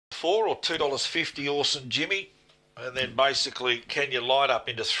$4 or $2.50 Awesome Jimmy. And then basically, can you light up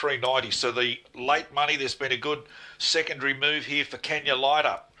into $3.90? So the late money, there's been a good secondary move here for Can You Light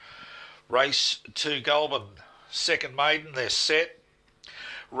Up. Race 2 Goulburn, second maiden, they're set.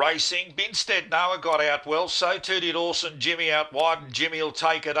 Racing, Binstead Noah got out well, so too did Awesome Jimmy out wide, and Jimmy will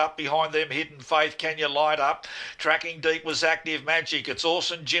take it up behind them. Hidden Faith, Can You Light Up? Tracking deep was Active Magic. It's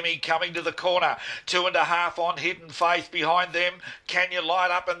Awesome Jimmy coming to the corner, 2.5 on Hidden Faith behind them. Can You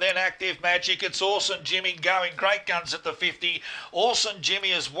Light Up? And then Active Magic. It's Awesome Jimmy going. Great guns at the 50. Awesome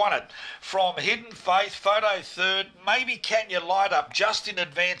Jimmy has won it from Hidden Faith, photo third. Maybe Can You Light Up just in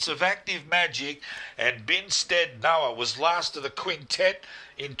advance of Active Magic, and Binstead Noah was last of the quintet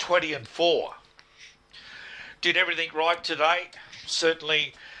in 20 and 4. Did everything right today.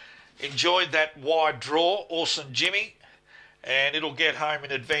 Certainly enjoyed that wide draw, Awesome Jimmy, and it'll get home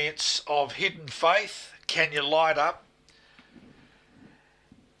in advance of Hidden Faith, Can You Light Up,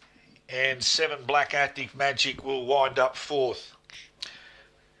 and 7 Black Active Magic will wind up fourth.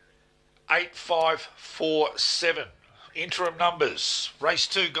 8547. Interim numbers. Race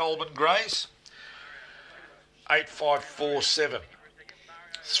 2 Goulburn Greys. 8547.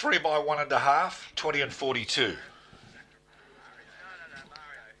 3 by 1.5, 20 and 42.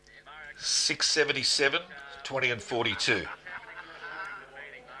 677, 20 and 42.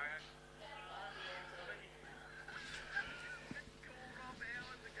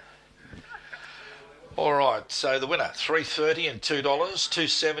 All right, so the winner, $3.30 and $2,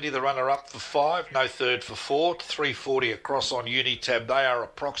 $2.70 the runner-up for 5, no third for 4, $3.40 across on Unitab. They are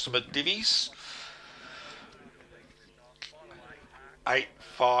approximate divvies.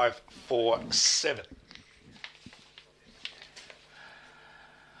 8547.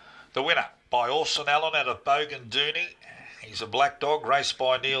 The winner by Orson Allen out of Bogandooney. He's a black dog, raced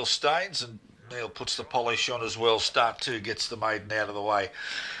by Neil Staines, and Neil puts the polish on as well. Start 2 gets the maiden out of the way.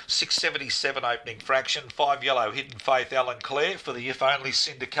 677 opening fraction. 5 yellow Hidden Faith Alan Clare for the If Only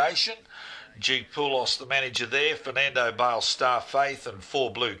syndication. G. Poulos, the manager there. Fernando Bale, Star Faith, and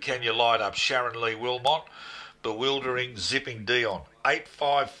 4 blue Can You Light Up? Sharon Lee Wilmot. Bewildering Zipping Dion.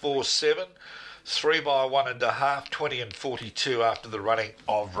 8547, 3 by 1.5, 20 and 42 after the running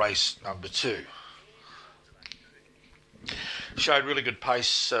of race number 2. Showed really good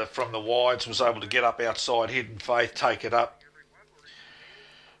pace from the wides, was able to get up outside Hidden Faith, take it up.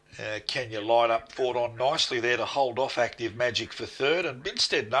 Can You Light Up fought on nicely there to hold off Active Magic for third, and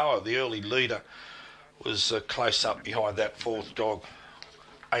Binstead Noah, the early leader, was close up behind that fourth dog.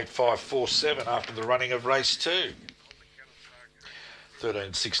 8547 after the running of race 2.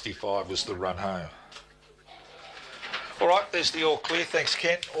 1365 was the run home. All right, there's the all clear. Thanks,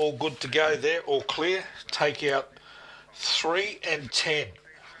 Ken. All good to go there. All clear. Take out 3 and 10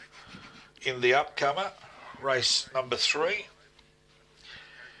 in the upcomer, race number 3.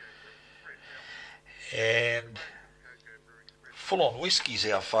 And Full On Whiskey's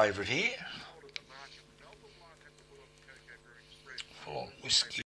our favourite here. Full On Whiskey.